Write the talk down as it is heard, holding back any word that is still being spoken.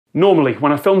Normally,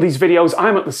 when I film these videos,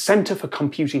 I'm at the Centre for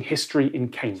Computing History in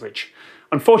Cambridge.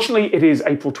 Unfortunately, it is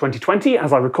April 2020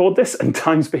 as I record this, and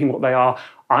times being what they are,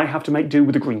 I have to make do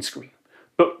with a green screen.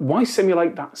 But why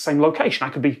simulate that same location?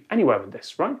 I could be anywhere with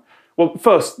this, right? Well,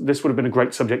 first, this would have been a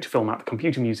great subject to film at the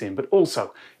Computer Museum, but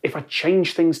also, if I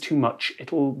change things too much,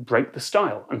 it'll break the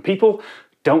style, and people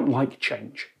don't like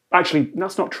change. Actually,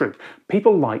 that's not true.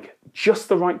 People like just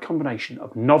the right combination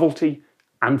of novelty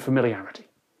and familiarity.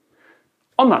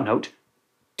 On that note,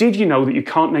 did you know that you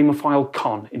can't name a file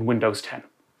con in Windows 10?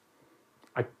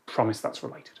 I promise that's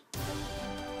related.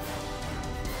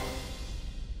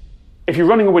 If you're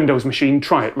running a Windows machine,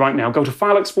 try it right now. Go to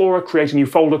File Explorer, create a new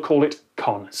folder, call it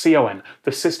con, C-O-N.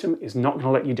 The system is not going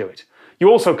to let you do it. You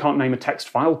also can't name a text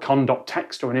file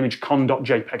con.txt or an image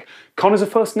con.jpg. Con is a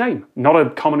first name, not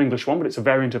a common English one, but it's a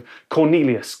variant of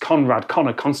Cornelius, Conrad,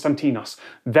 Connor, Konstantinos.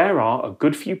 There are a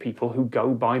good few people who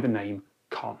go by the name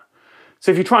con.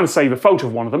 So if you're trying to save a photo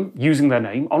of one of them using their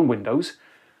name on Windows,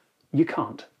 you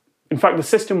can't. In fact, the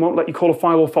system won't let you call a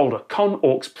file or folder con,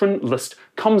 aux, print, list,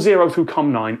 com0 through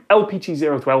com9,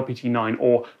 lpt0 through lpt9,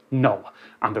 or null.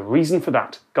 And the reason for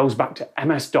that goes back to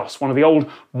MS-DOS, one of the old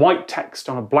white text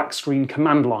on a black screen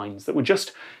command lines that were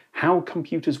just how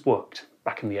computers worked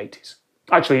back in the 80s.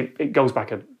 Actually, it goes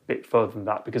back a bit further than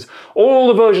that, because all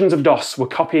the versions of DOS were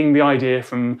copying the idea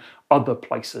from other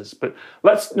places. But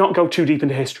let's not go too deep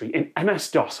into history. In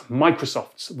MS-DOS,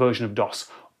 Microsoft's version of DOS,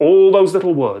 all those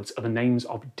little words are the names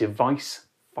of device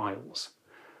files.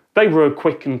 They were a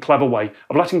quick and clever way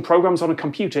of letting programs on a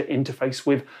computer interface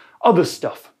with other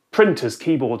stuff, printers,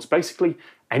 keyboards, basically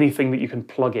anything that you can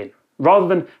plug in. Rather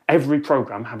than every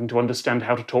program having to understand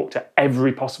how to talk to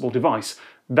every possible device,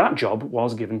 that job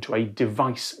was given to a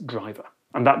device driver.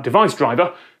 And that device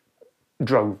driver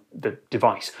drove the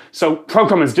device. So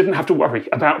programmers didn't have to worry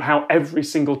about how every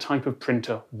single type of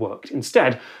printer worked.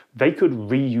 Instead, they could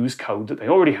reuse code that they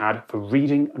already had for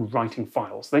reading and writing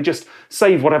files. They just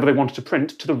saved whatever they wanted to print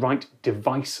to the right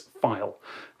device file.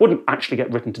 It wouldn't actually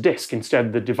get written to disk.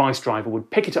 Instead, the device driver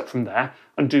would pick it up from there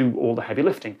and do all the heavy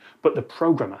lifting. But the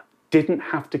programmer didn't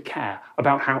have to care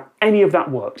about how any of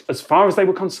that worked. As far as they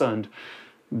were concerned,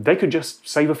 they could just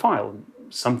save a file and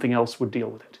something else would deal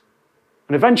with it.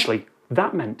 And eventually,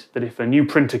 that meant that if a new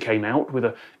printer came out with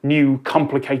a new,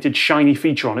 complicated, shiny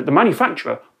feature on it, the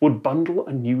manufacturer would bundle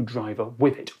a new driver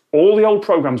with it. All the old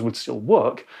programs would still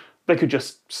work. They could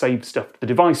just save stuff to the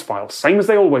device file, same as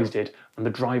they always did, and the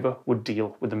driver would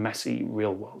deal with the messy,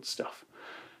 real-world stuff.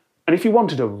 And if you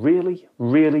wanted a really,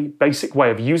 really basic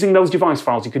way of using those device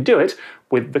files, you could do it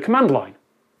with the command line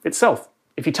itself.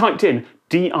 If you typed in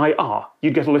dir,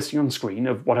 you'd get a listing on screen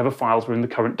of whatever files were in the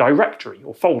current directory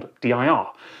or folder, dir.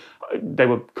 They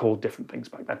were called different things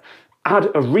back then. Add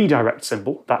a redirect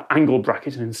symbol, that angle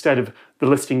bracket, and instead of the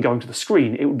listing going to the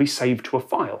screen, it would be saved to a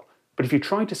file. But if you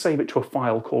tried to save it to a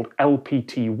file called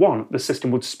lpt1, the system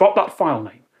would spot that file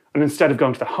name, and instead of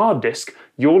going to the hard disk,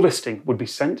 your listing would be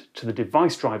sent to the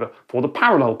device driver for the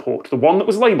parallel port, the one that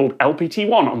was labelled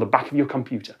lpt1 on the back of your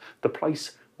computer, the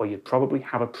place where you'd probably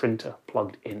have a printer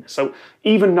plugged in. So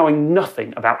even knowing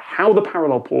nothing about how the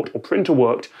parallel port or printer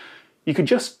worked, you could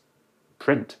just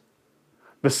print.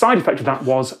 The side effect of that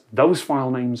was those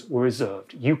file names were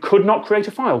reserved. You could not create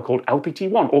a file called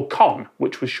lpt1 or con,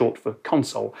 which was short for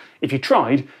console. If you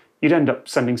tried, you'd end up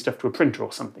sending stuff to a printer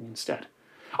or something instead.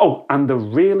 Oh, and the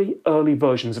really early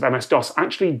versions of MS-DOS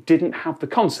actually didn't have the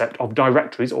concept of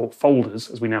directories, or folders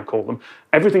as we now call them.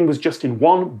 Everything was just in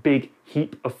one big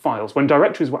heap of files. When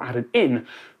directories were added in,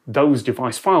 those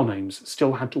device file names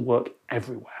still had to work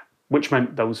everywhere, which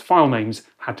meant those file names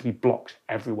had to be blocked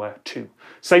everywhere too.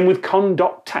 Same with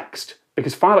con.txt,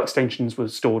 because file extensions were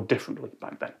stored differently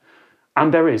back then.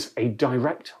 And there is a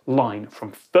direct line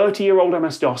from 30-year-old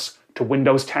MS-DOS to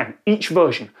Windows 10. Each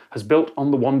version has built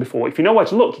on the one before. If you know where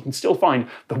to look, you can still find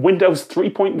the Windows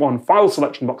 3.1 file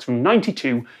selection box from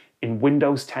 '92 in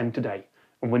Windows 10 today.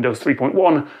 And Windows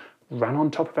 3.1 ran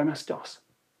on top of MS-DOS.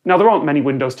 Now, there aren't many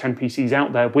Windows 10 PCs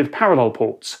out there with parallel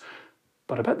ports,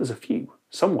 but I bet there's a few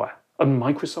somewhere. And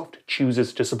Microsoft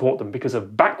chooses to support them because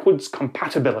of backwards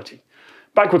compatibility.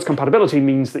 Backwards compatibility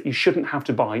means that you shouldn't have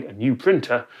to buy a new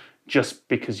printer just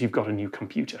because you've got a new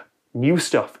computer. New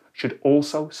stuff should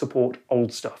also support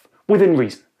old stuff, within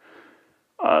reason.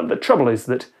 The trouble is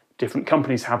that different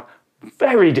companies have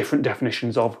very different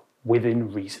definitions of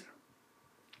within reason.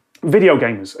 Video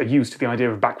gamers are used to the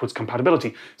idea of backwards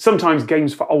compatibility. Sometimes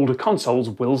games for older consoles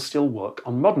will still work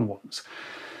on modern ones.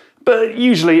 But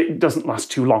usually it doesn't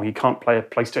last too long. You can't play a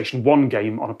PlayStation 1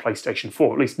 game on a PlayStation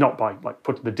 4, at least not by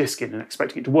putting the disc in and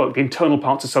expecting it to work. The internal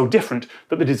parts are so different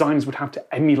that the designers would have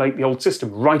to emulate the old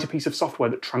system, write a piece of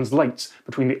software that translates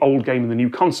between the old game and the new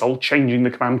console, changing the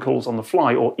command calls on the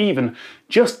fly, or even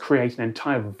just create an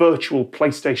entire virtual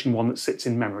PlayStation 1 that sits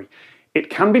in memory. It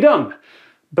can be done,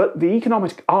 but the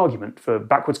economic argument for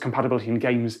backwards compatibility in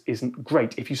games isn't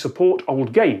great. If you support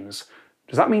old games,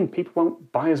 does that mean people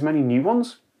won't buy as many new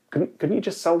ones? Couldn't you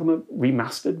just sell them a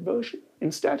remastered version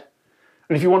instead?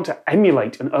 And if you want to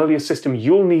emulate an earlier system,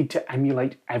 you'll need to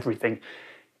emulate everything,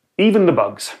 even the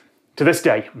bugs. To this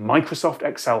day, Microsoft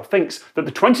Excel thinks that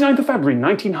the 29th of February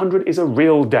 1900 is a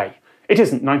real day. It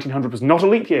isn't. 1900 was not a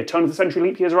leap year. Turn of the century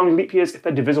leap years are only leap years if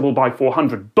they're divisible by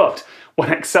 400. But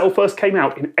when Excel first came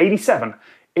out in '87,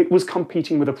 it was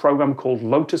competing with a program called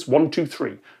Lotus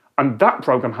 123. And that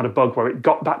program had a bug where it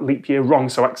got that leap year wrong,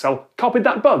 so Excel copied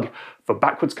that bug for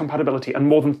backwards compatibility. And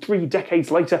more than 3 decades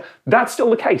later, that's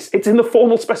still the case. It's in the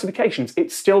formal specifications.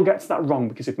 It still gets that wrong,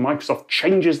 because if Microsoft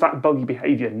changes that buggy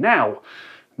behavior now,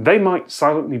 they might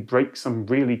silently break some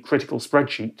really critical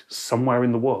spreadsheet somewhere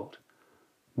in the world.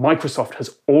 Microsoft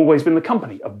has always been the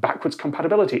company of backwards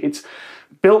compatibility. It's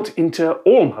built into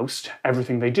almost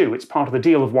everything they do. It's part of the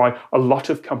deal of why a lot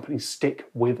of companies stick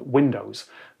with Windows.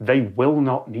 They will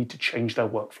not need to change their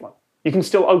workflow. You can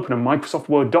still open a Microsoft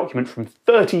Word document from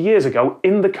 30 years ago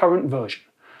in the current version.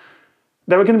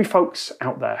 There are going to be folks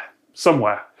out there,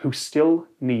 somewhere, who still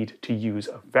need to use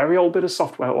a very old bit of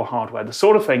software or hardware, the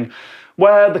sort of thing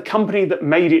where the company that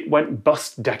made it went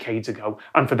bust decades ago,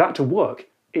 and for that to work,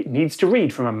 it needs to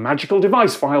read from a magical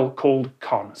device file called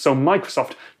con. So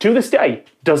Microsoft, to this day,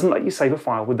 doesn't let you save a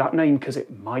file with that name because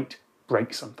it might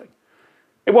break something.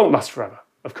 It won't last forever.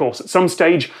 Of course, at some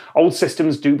stage, old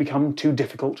systems do become too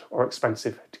difficult or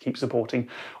expensive to keep supporting,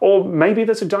 or maybe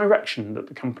there's a direction that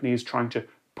the company is trying to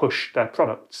push their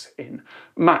products in.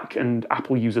 Mac and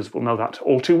Apple users will know that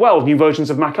all too well. New versions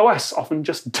of Mac OS often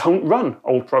just don't run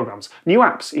old programs. New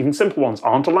apps, even simple ones,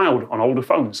 aren't allowed on older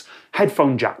phones.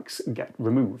 Headphone jacks get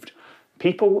removed.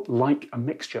 People like a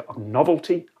mixture of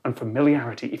novelty and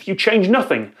familiarity. If you change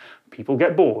nothing, people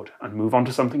get bored and move on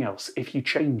to something else. If you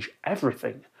change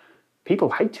everything,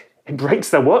 people hate it. It breaks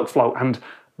their workflow and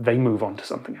they move on to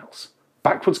something else.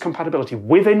 Backwards compatibility,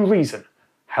 within reason,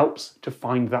 helps to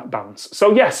find that balance.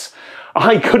 So yes,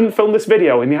 I couldn't film this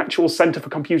video in the actual Centre for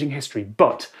Computing History,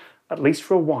 but at least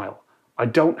for a while, I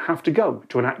don't have to go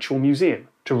to an actual museum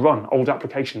to run old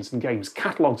applications and games.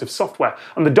 Catalogues of software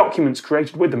and the documents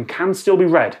created with them can still be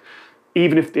read,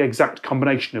 even if the exact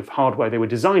combination of hardware they were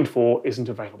designed for isn't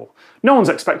available. No one's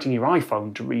expecting your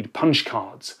iPhone to read punch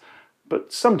cards,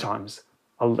 but sometimes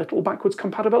a little backwards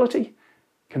compatibility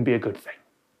can be a good thing.